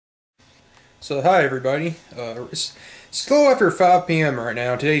So hi everybody. It's a little after 5 p.m. right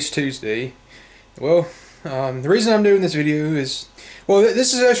now. Today's Tuesday. Well, the reason I'm doing this video is, well,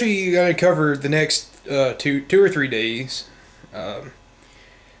 this is actually going to cover the next two or 3 days.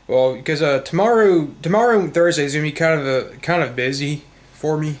 Well, because tomorrow and Thursday is going to be kind of busy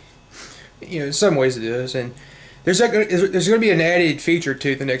for me. You know, in some ways it is, and there's going to be an added feature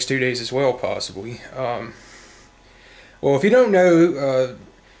to the next 2 days as well, possibly. Well, if you don't know.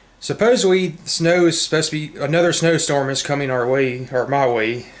 Supposedly, snow is supposed to be another snowstorm is coming our way, or my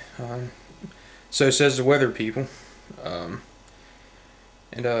way. So says the weather people. And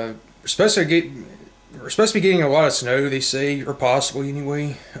we're supposed to be getting a lot of snow. They say, or possibly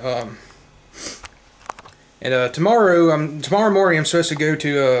anyway. Tomorrow morning, I'm supposed to go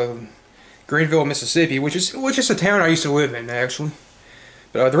to Greenville, Mississippi, which is a town I used to live in actually.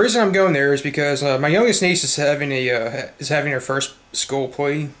 But the reason I'm going there is because my youngest niece is having her first school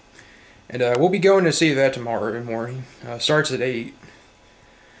play. And we'll be going to see that tomorrow morning. Starts at 8.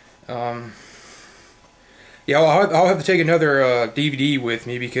 Yeah, I'll have to take another DVD with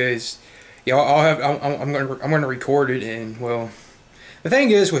me because yeah, I'm gonna record it. And well, the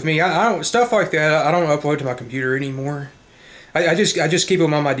thing is with me, I don't stuff like that. I don't upload to my computer anymore. I just keep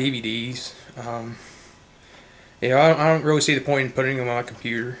them on my DVDs. Yeah, I don't really see the point in putting them on my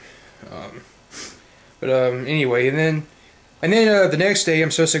computer. Anyway, and then the next day,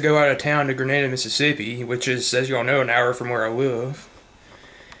 I'm supposed to go out of town to Grenada, Mississippi, which is, as you all know, an hour from where I live.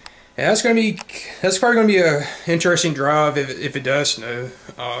 And that's probably gonna be a interesting drive if it does snow.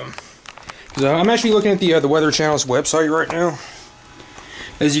 Because I'm actually looking at the Weather Channel's website right now,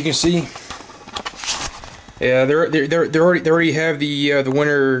 as you can see. Yeah, they already have the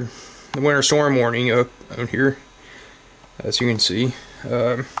winter storm warning up on here, as you can see.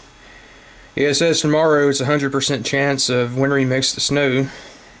 Yeah, it says tomorrow it's 100% chance of wintry mixed snow.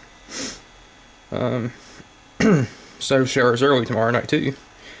 Snow showers early tomorrow night too.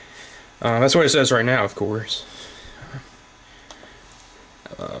 That's what it says right now, of course.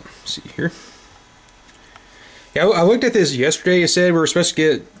 Let's see here. Yeah, I looked at this yesterday. It said we were supposed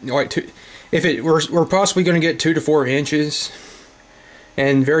to get like we're possibly going to get 2 to 4 inches,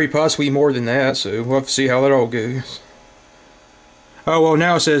 and very possibly more than that. So we'll have to see how that all goes. Oh well,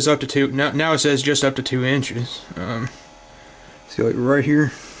 now it says up to 2. Now it says just up to 2 inches. See, like right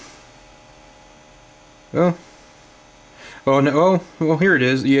here. Well, no, well here it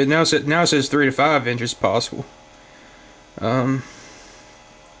is. Yeah, now it says 3 to 5 inches possible. Yeah,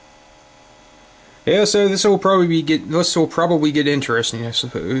 so this will probably get interesting, I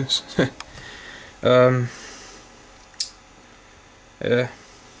suppose. Yeah.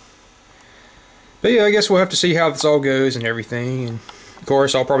 But yeah, I guess we'll have to see how this all goes and everything, and of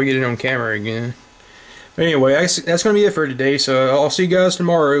course I'll probably get it on camera again. But anyway, that's going to be it for today, so I'll see you guys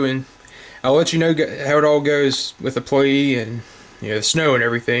tomorrow, and I'll let you know how it all goes with the play and the snow and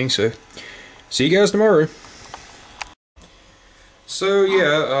everything, so see you guys tomorrow. So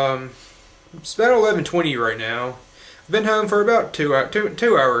yeah, it's about 11:20 right now. I've been home for about 2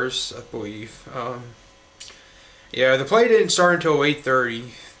 hours, I believe. Yeah, the play didn't start until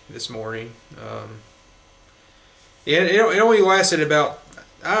 8:30 this morning. Yeah, it only lasted about,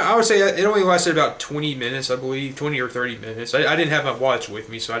 I would say it only lasted about 20 minutes, I believe, 20 or 30 minutes. I didn't have my watch with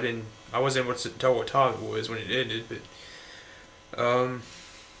me, so I wasn't able to tell what time it was when it ended. But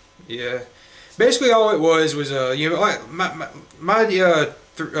yeah, basically all it was like my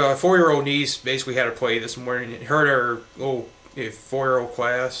 4-year-old niece basically had a play this morning. Her and her little 4-year-old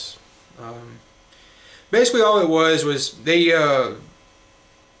class. Basically all it was they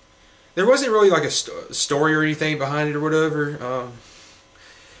there wasn't really like a story or anything behind it or whatever.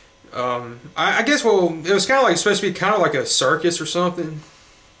 I guess, well, it was kind of like supposed to be kind of like a circus or something.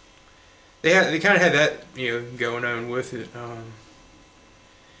 They kind of had that going on with it.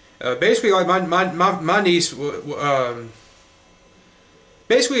 Basically, like my niece,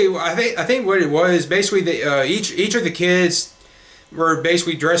 basically I think what it was basically each of the kids were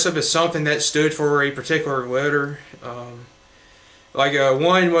basically dressed up as something that stood for a particular letter. Like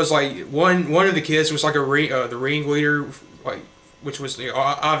one was like one of the kids was like the ringleader, like, which was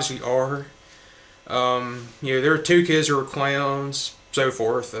obviously R. There were 2 kids who were clowns, so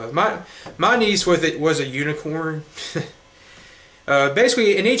forth. My niece was a unicorn.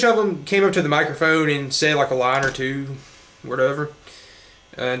 Basically, and each of them came up to the microphone and said like a line or 2, whatever.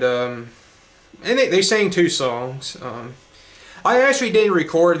 And they sang 2 songs. I actually didn't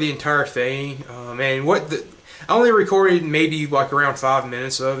record the entire thing. I only recorded maybe like around 5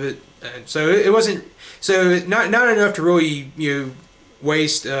 minutes of it, and so it wasn't not enough to really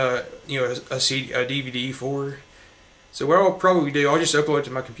waste a DVD for. So what I'll probably do, I'll just upload it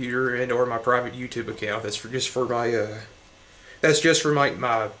to my computer and or my private YouTube account. That's just for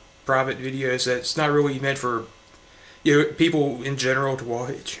my private videos. That's not really meant for people in general to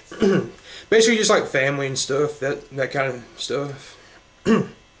watch. Basically, just like family and stuff. That kind of stuff.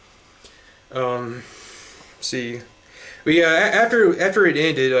 See. But yeah, after it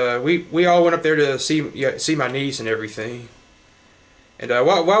ended, we all went up there to see my niece and everything. And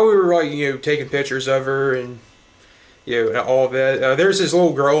while we were like taking pictures of her and all of that, there's this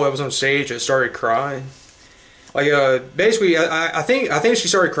little girl that was on stage that started crying. Like basically, I think she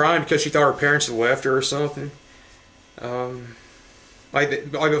started crying because she thought her parents had left her or something. Like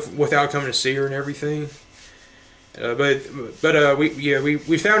without coming to see her and everything. But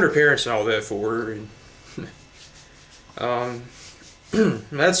we found her parents and all that for her. And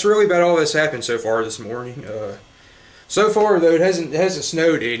that's really about all that's happened so far this morning. So far though, it hasn't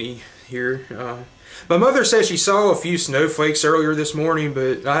snowed any here. My mother said she saw a few snowflakes earlier this morning,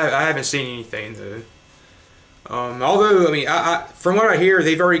 but I haven't seen anything though. Although I mean, from what I hear,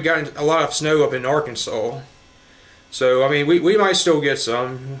 they've already gotten a lot of snow up in Arkansas. So I mean, we might still get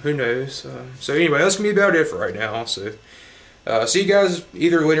some. Who knows? So anyway, that's gonna be about it for right now. So see you guys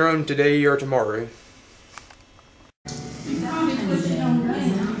either later on today or tomorrow.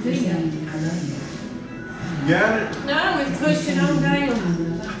 Got it? No, we've pushed it on down.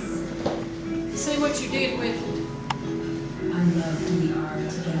 See what you did with it. I love who we are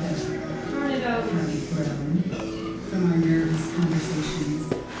together. Turn it over. How we've grown from our nervous conversations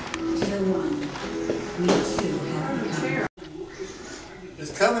to the one we two have become.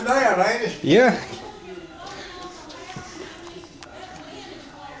 It's coming down, ain't it? Yeah.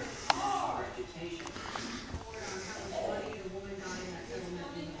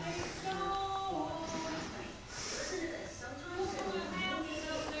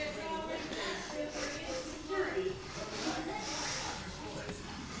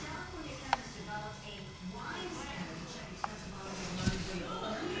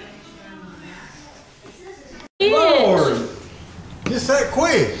 Lord, just that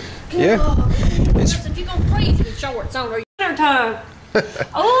quick. Yeah. If you're gonna freeze with shorts on, or winter time.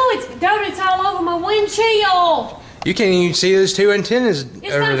 Oh, it's all over my windshield. You can't even see those two antennas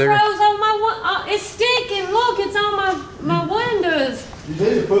It's over got there. froze on my. It's sticking. Look, it's on my windows. You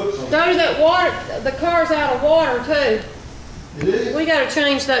need to put some. Dirty that water. The car's out of water too. It is. We gotta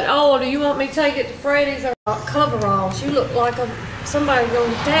change that oil. Do you want me to take it to Freddy's or coveralls? You look like somebody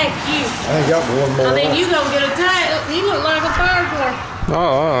gonna attack you. I ain't got one more. I mean, you gonna get attacked. You look like a burglar.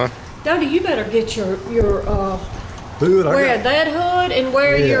 Oh. Dodie, you better get your Hood, wear that hood and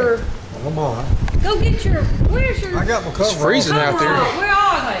wear your. Come on. Go get your. Where's your? I got my cover. It's freezing out there. coverall? Where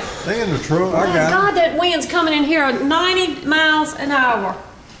are they? They in the truck. Oh I my got God, that wind's coming in here at 90 miles an hour.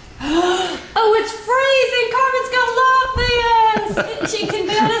 Oh, it's freezing. Carmen's gonna love this. She can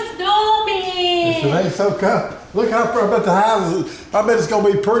build a it. snowman. It ain't so cold. Look how I bet the houses. I bet it's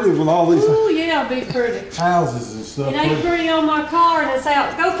gonna be pretty with all these Ooh, yeah, it'll be pretty. houses and stuff. It ain't pretty on my car and it's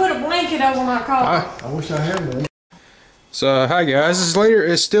out. Go put a blanket over my car. I wish I had one. So hi guys,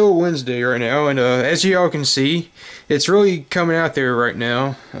 it's still Wednesday right now, and as y'all can see, it's really coming out there right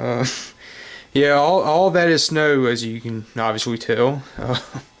now. Yeah, all that is snow, as you can obviously tell.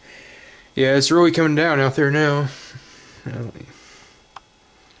 Yeah, it's really coming down out there now.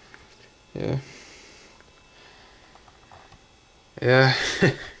 Yeah. Yeah.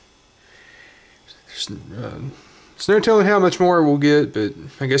 There's no telling how much more we'll get, but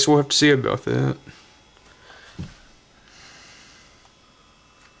I guess we'll have to see about that.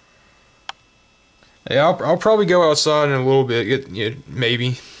 Yeah, I'll probably go outside in a little bit.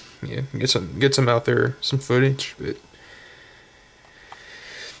 Get some out there, some footage. But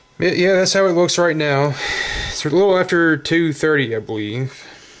yeah, that's how it looks right now. It's a little after 2:30, I believe.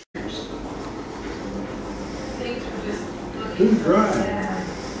 Who's driving?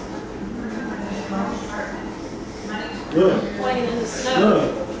 Look. Playing in the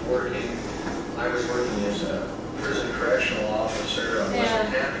snow. Look. I was working as a prison correctional officer. I was Yeah.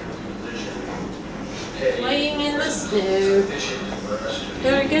 a captain position. Playing in the snow.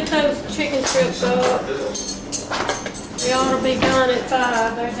 Better get those chicken strips up. They ought to be done at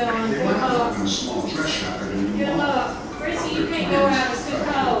 5. They're done. Get them up. Get them up. Chrissy, you can't go out. It's too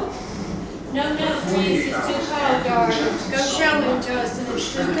cold. No, Chris, it's too cold, darling. Go show him, Justin.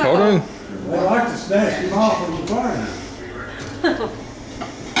 It's too cold. Hold on. They like to snatch him off from the fire.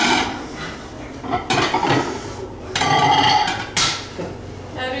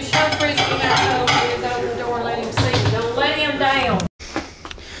 Now, be sure Frisky how cold he is. Open the door and let him see. Don't let him down.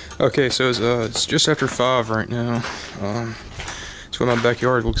 Okay, so it's just after 5 right now. That's what my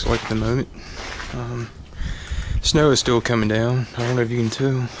backyard looks like at the moment. Snow is still coming down. I don't know if you can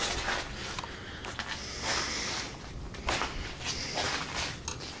tell.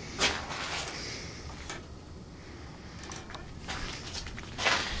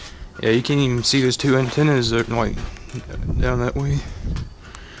 Yeah, you can't even see those two antennas that are like down that way.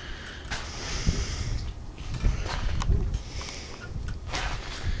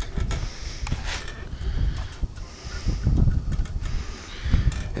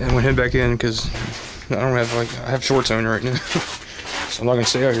 Yeah, I'm gonna head back in because I don't have I have shorts on right now, so I'm not gonna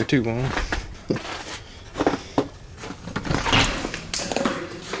stay out here too long.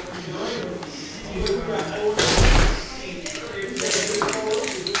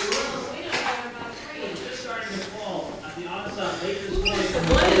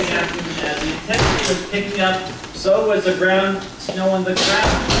 Picking up, so was the ground, snow on the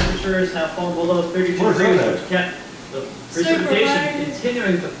ground. Temperatures have fallen below 32 degrees, which kept the precipitation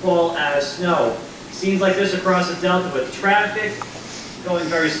continuing to fall as snow. Scenes like this across the Delta with traffic going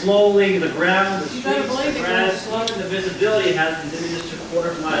very slowly, the ground, the streets, the grass, the visibility has been diminished to a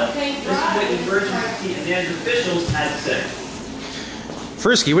quarter mile. This is what emergency and management officials had to say.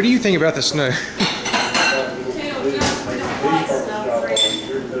 Frisky, what do you think about the snow?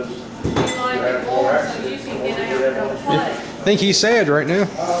 I think he's sad right now.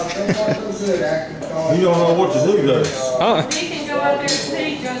 You don't know what to do though. He can go out there and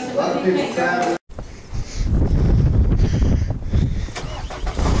speed, Joseph, but he can't go.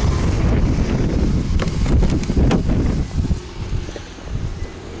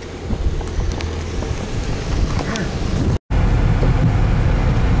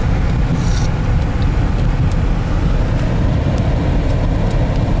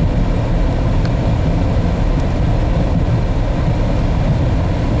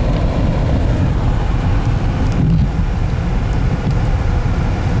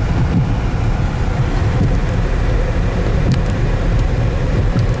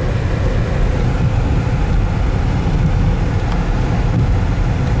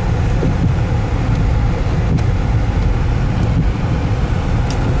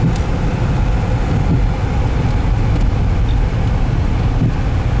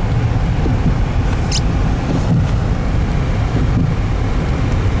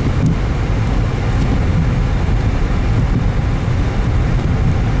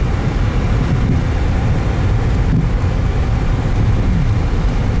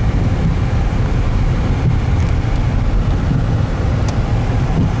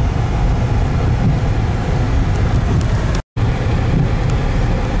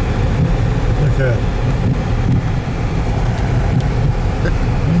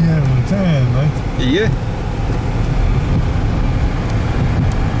 Yeah.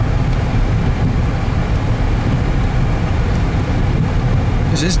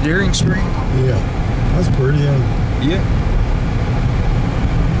 Is this Deering Street? Yeah, that's pretty. Yeah.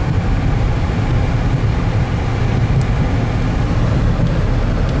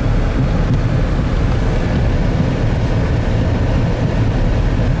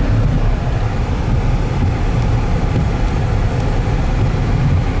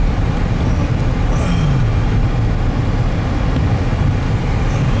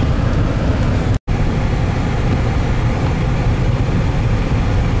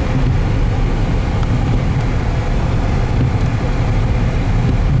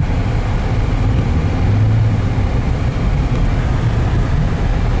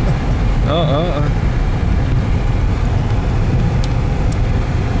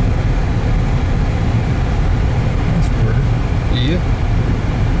 That's pretty. Yeah.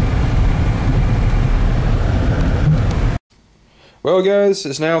 Well, guys,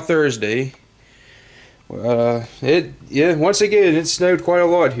 it's now Thursday. Once again, it snowed quite a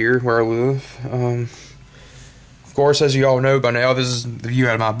lot here where I live. Of course, as you all know by now, this is the view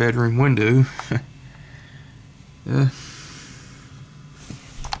out of my bedroom window.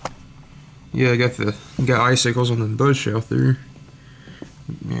 Yeah, I got icicles on the bush out there.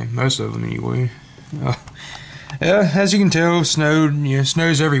 Yeah, most of them anyway. Yeah, as you can tell,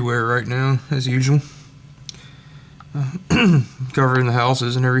 snow's everywhere right now, as usual. Covering the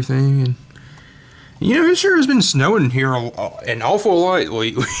houses and everything, and it sure has been snowing here an awful lot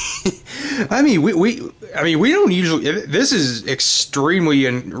lately. I mean, we don't usually. This is extremely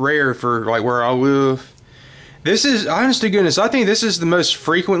rare for like where I live. This is, honest to goodness, I think this is the most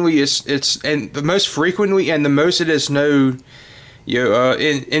frequently the most it has snowed,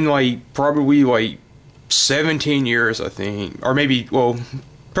 in like probably like 17 years, I think, or maybe, well,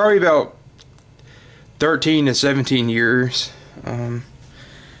 probably about 13 to 17 years.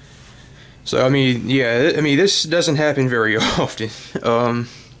 So I mean, yeah, this doesn't happen very often.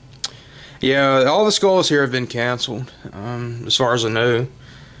 Yeah, all the skulls here have been canceled, as far as I know.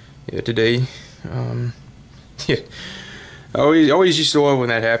 Yeah, today. Yeah. I always used to love when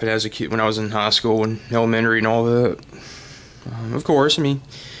that happened as a kid, when I was in high school and elementary and all that. Of course, I mean,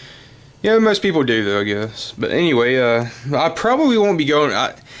 yeah, most people do though, I guess. But anyway, I probably won't be going.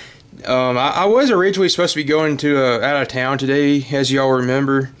 I was originally supposed to be going to out of town today, as y'all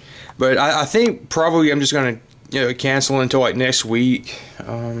remember, but I think probably I'm just gonna cancel until like next week.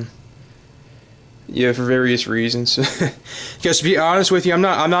 Yeah, for various reasons. Because to be honest with you, I'm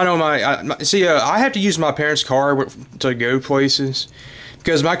not on my. See, I have to use my parents' car to go places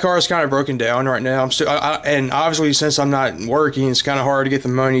because my car is kind of broken down right now. I'm still, and obviously since I'm not working, it's kind of hard to get the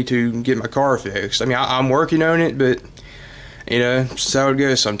money to get my car fixed. I mean, I'm working on it, but that's how it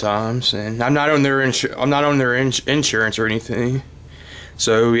goes sometimes. And I'm not on their insurance or anything.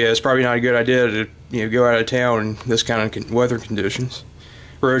 So yeah, it's probably not a good idea to go out of town in this kind of weather conditions.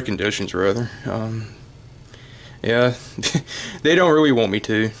 Road conditions, rather. Yeah, they don't really want me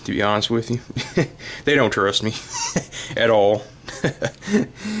to be honest with you. They don't trust me at all.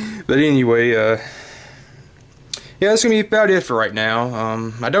 But anyway, yeah, that's gonna be about it for right now.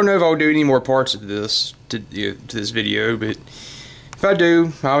 I don't know if I'll do any more parts of this to this video, but if I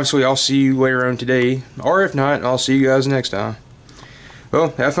do, obviously I'll see you later on today, or if not, I'll see you guys next time. Well,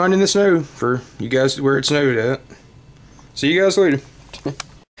 have fun in the snow for you guys where it snowed at. See you guys later.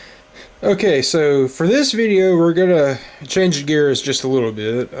 Okay, so for this video, we're gonna change gears just a little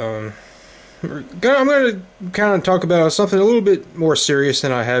bit. I'm gonna kind of talk about something a little bit more serious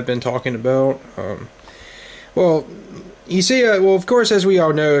than I have been talking about. Well, you see, well, of course, as we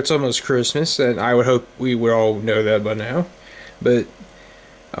all know, it's almost Christmas, and I would hope we would all know that by now. But,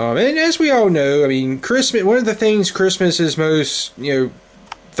 and as we all know, I mean, Christmas. One of the things Christmas is most,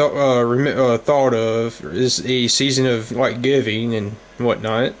 thought of is a season of like giving and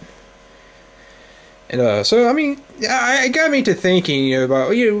whatnot. And so I mean, it got me to thinking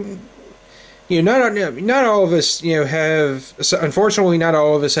about not all of us have, unfortunately not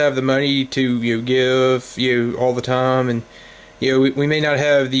all of us have the money to give all the time, and we may not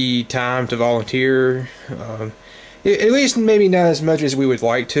have the time to volunteer, at least maybe not as much as we would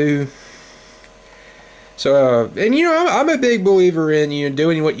like to. So and I'm a big believer in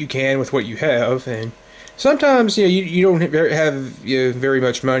doing what you can with what you have, and sometimes you don't have very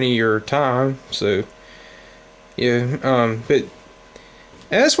much money or time, so. Yeah, but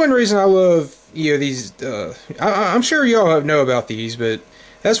that's one reason I love these. I'm sure y'all know about these, but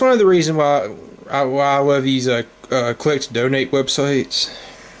that's one of the reasons why I love these click to donate websites.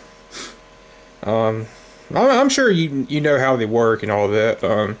 I'm sure you know how they work and all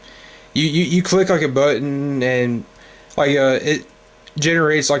that. You click like a button and like it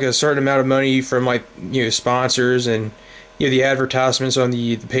generates like a certain amount of money from like sponsors and the advertisements on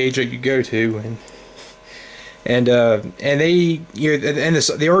the page that you go to, and they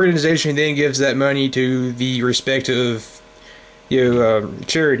the organization then gives that money to the respective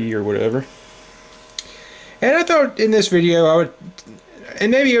charity or whatever. And I thought in this video I would,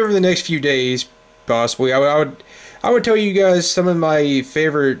 and maybe over the next few days possibly, I would tell you guys some of my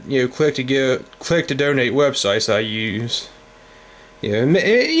favorite click to donate websites I use.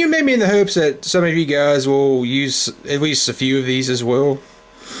 Maybe in the hopes that some of you guys will use at least a few of these as well.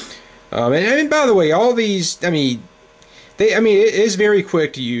 And by the way, all these, it is very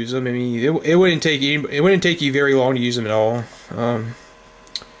quick to use them. I mean, it wouldn't take you very long to use them at all.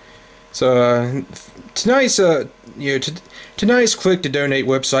 So tonight's tonight's click to donate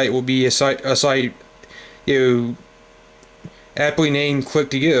website will be a site aptly named Click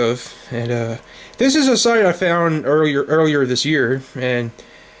to Give, and this is a site I found earlier this year, and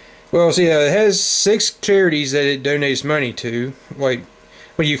well, see, it has 6 charities that it donates money to, like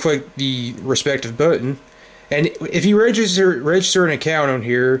when you click the respective button. And if you register an account on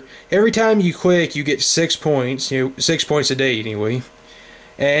here, every time you click, you get 6 points. 6 points a day anyway.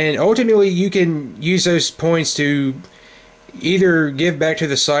 And ultimately, you can use those points to either give back to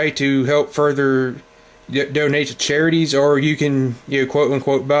the site to help further donate to charities, or you can quote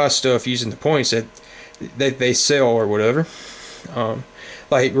unquote buy stuff using the points that they sell or whatever.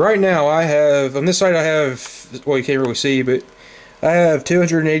 Like right now, I have on this site, I have, well, you can't really see, but I have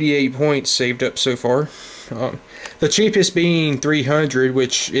 288 points saved up so far. The cheapest being 300,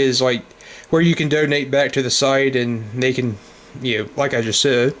 which is like where you can donate back to the site and they can, like I just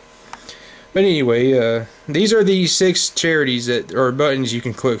said. But anyway, these are the 6 charities that or buttons you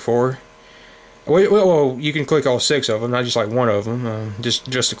can click for. Well, you can click all 6 of them, not just like one of them.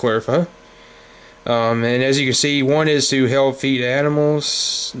 Just to clarify. And as you can see, one is to help feed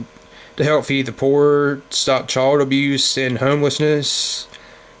animals, to help feed the poor, stop child abuse and homelessness,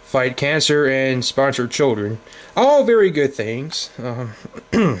 fight cancer and sponsor children. All very good things.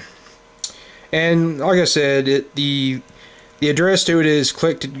 And like I said, the address to it is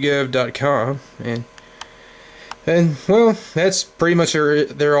clicktogov.com, and well, that's pretty much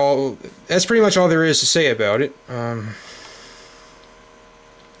that's pretty much all there is to say about it.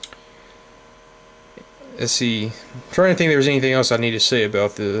 Let's see. I'm trying to think if there's anything else I need to say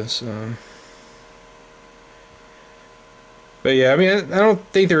about this. But yeah, I mean, I don't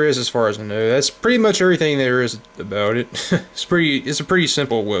think there is, as far as I know. That's pretty much everything there is about it. It's a pretty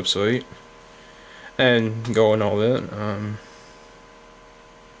simple website, and going all that.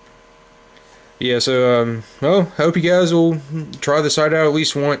 Yeah, so well, I hope you guys will try the site out at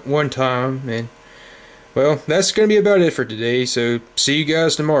least one time, and well, that's gonna be about it for today. So see you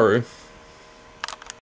guys tomorrow.